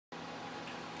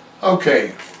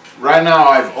Okay, right now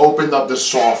I've opened up the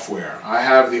software. I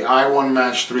have the i1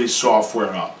 Match 3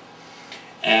 software up.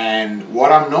 And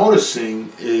what I'm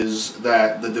noticing is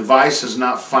that the device is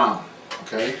not found.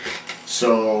 Okay,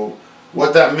 so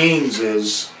what that means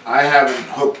is I haven't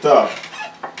hooked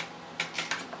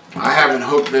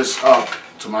this up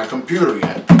to my computer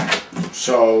yet.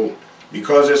 So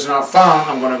because it's not found,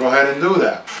 I'm going to go ahead and do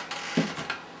that.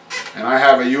 And I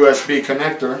have a USB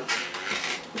connector.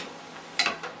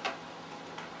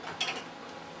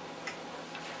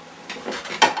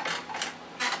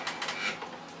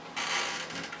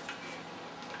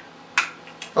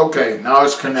 Okay, now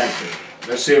it's connected.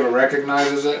 Let's see if it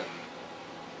recognizes it.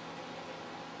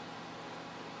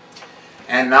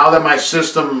 And now that my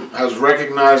system has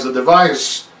recognized the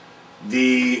device,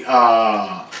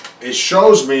 it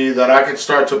shows me that I can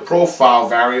start to profile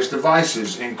various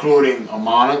devices, including a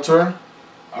monitor,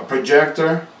 a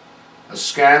projector, a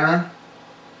scanner,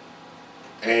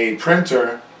 a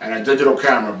printer, and a digital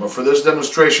camera. But for this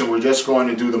demonstration, we're just going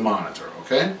to do the monitor,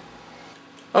 okay?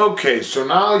 Okay, so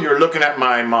now you're looking at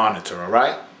my monitor, all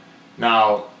right?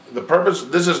 Now, the purpose,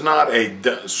 this is not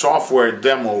a software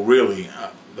demo, really.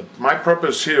 My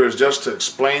purpose here is just to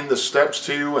explain the steps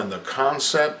to you and the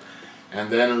concept, and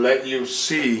then let you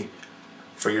see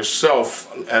for yourself,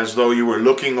 as though you were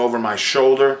looking over my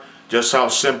shoulder, just how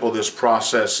simple this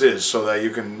process is, so that you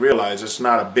can realize it's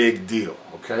not a big deal,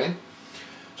 okay?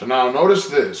 So now notice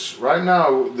this. Right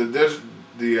now, the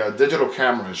digital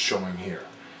camera is showing here.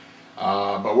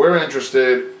 But we're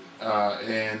interested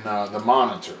in the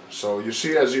monitor. So you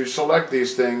see, as you select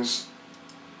these things,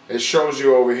 it shows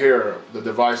you over here the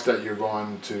device that you're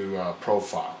going to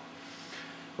profile.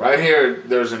 Right here,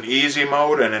 there's an easy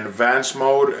mode and an advanced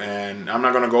mode, and I'm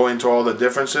not going to go into all the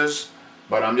differences,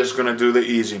 but I'm just going to do the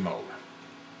easy mode.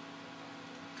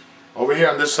 Over here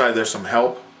on this side, there's some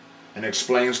help, and it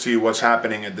explains to you what's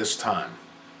happening at this time.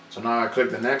 So now I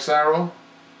click the next arrow.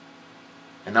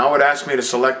 And now it asks me to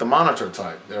select the monitor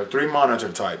type. There are 3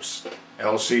 monitor types: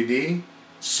 LCD,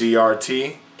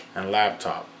 CRT, and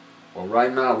laptop. Well,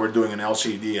 right now we're doing an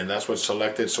LCD, and that's what's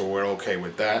selected, so we're okay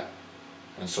with that.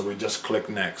 And so we just click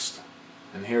next.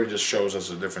 And here it just shows us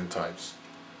the different types.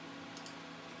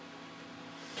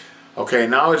 Okay,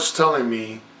 now it's telling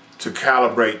me to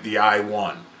calibrate the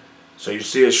i1. So you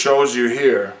see it shows you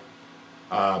here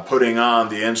putting on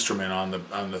the instrument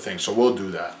on the thing. So we'll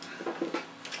do that.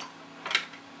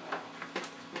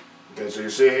 Okay, so you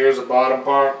see here's the bottom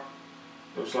part,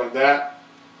 looks like that.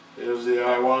 Here's the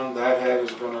i1, that head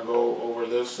is going to go over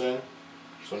this thing.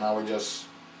 So now we just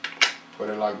put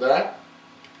it like that,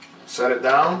 set it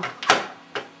down.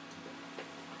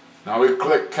 Now we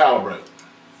click calibrate.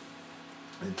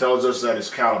 It tells us that it's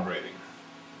calibrating.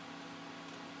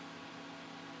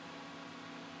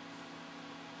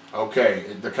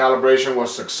 Okay, the calibration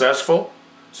was successful,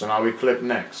 so now we click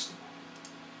next.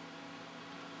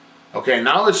 Okay,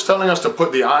 now it's telling us to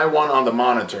put the i1 on the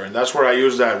monitor, and that's where I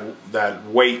use that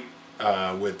weight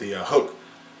with the hook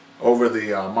over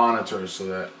the monitor so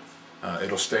that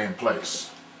it'll stay in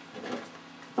place.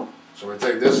 So we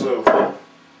take this little thing,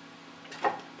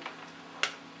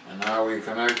 and now we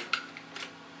connect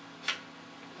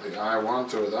the i1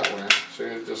 to it that way. See,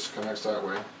 it just connects that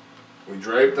way. We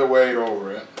drape the weight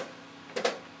over it.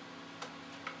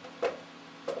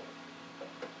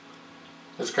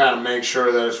 Just kind of make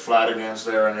sure that it's flat against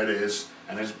there, and it is,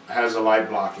 and it has a light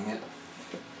blocking it.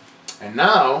 And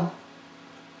now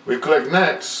we click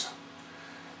next,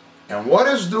 and what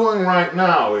it's doing right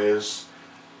now is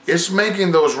it's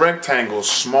making those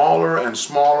rectangles smaller and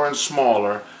smaller and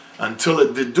smaller until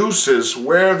it deduces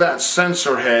where that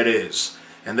sensor head is,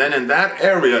 and then in that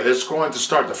area it's going to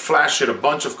start to flash it a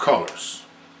bunch of colors.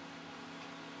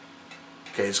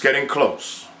 Okay, it's getting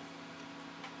close.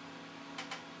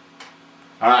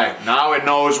 Alright, now it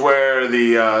knows where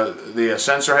the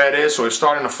sensor head is, so it's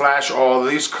starting to flash all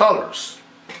these colors.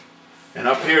 And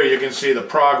up here you can see the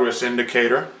progress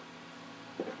indicator.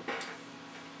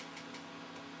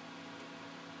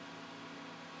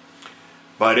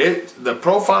 But the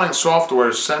profiling software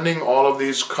is sending all of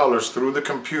these colors through the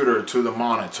computer to the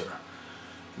monitor.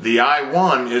 The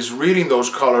i1 is reading those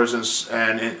colors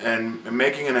and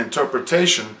making an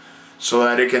interpretation, so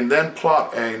that it can then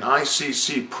plot an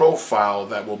ICC profile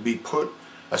that will be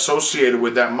associated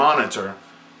with that monitor,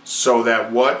 so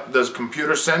that what the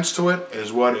computer sends to it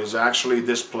is what is actually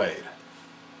displayed.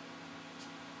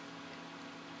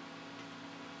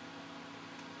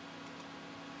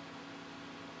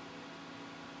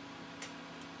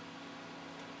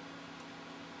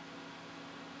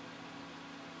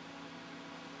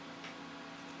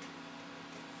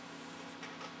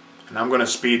 And I'm going to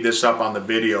speed this up on the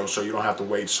video so you don't have to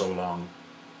wait so long.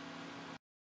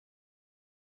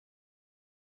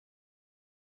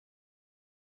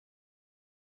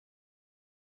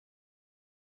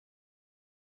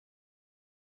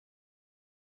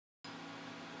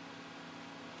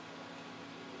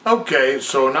 Okay,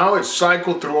 so now it's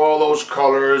cycled through all those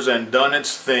colors and done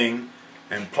its thing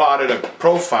and plotted a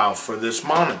profile for this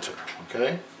monitor,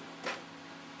 okay?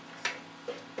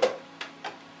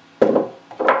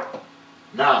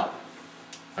 Now,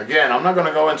 again, I'm not going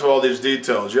to go into all these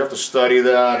details. You have to study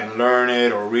that and learn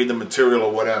it or read the material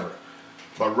or whatever.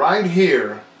 But right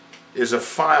here is a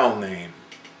file name.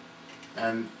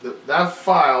 And that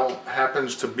file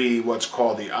happens to be what's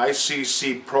called the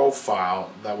ICC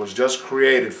profile that was just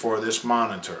created for this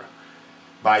monitor.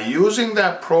 By using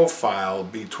that profile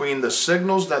between the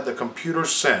signals that the computer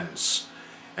sends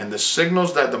and the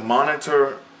signals that the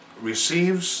monitor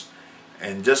receives,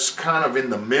 and just kind of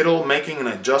in the middle making an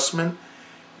adjustment,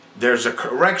 there's a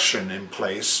correction in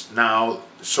place now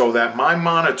so that my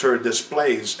monitor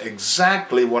displays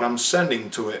exactly what I'm sending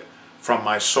to it from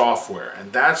my software,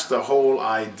 and that's the whole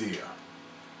idea.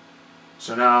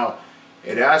 So now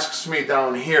it asks me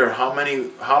down here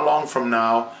how long from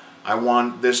now I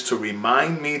want this to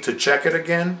remind me to check it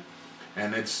again,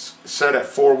 and it's set at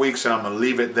 4 weeks, and I'm going to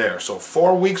leave it there. So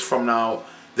 4 weeks from now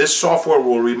this software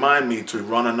will remind me to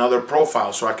run another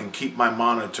profile so I can keep my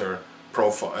monitor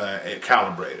profile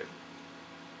calibrated.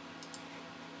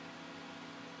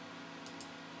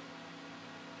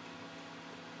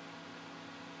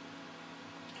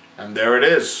 And there it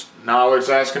is. Now it's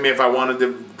asking me if I wanted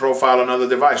to profile another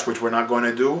device, which we're not going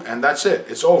to do, and that's it.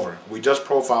 It's over. We just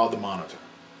profiled the monitor.